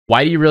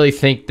Why do you really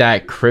think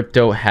that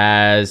crypto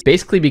has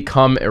basically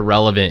become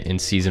irrelevant in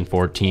season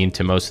 14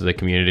 to most of the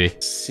community?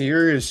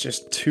 Seer is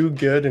just too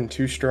good and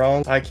too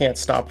strong. I can't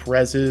stop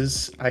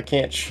reses. I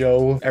can't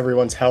show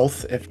everyone's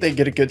health if they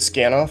get a good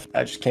scan off.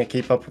 I just can't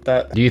keep up with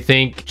that. Do you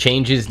think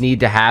changes need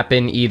to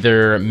happen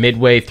either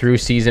midway through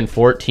season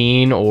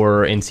 14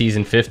 or in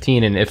season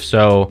 15? And if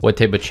so, what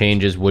type of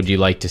changes would you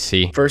like to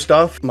see? First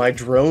off, my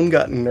drone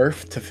got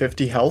nerfed to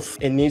 50 health.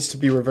 It needs to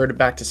be reverted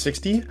back to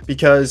 60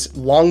 because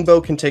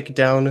longbow can take it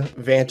down,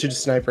 vantage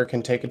sniper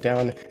can take it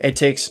down. It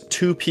takes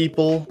 2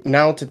 people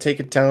now to take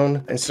it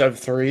down instead of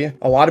 3.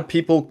 A lot of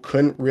people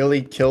couldn't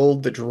really kill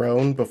the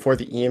drone before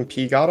the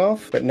EMP got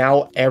off, but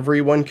now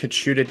everyone could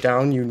shoot it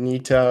down. You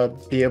need to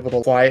be able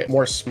to fly it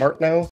more smart now.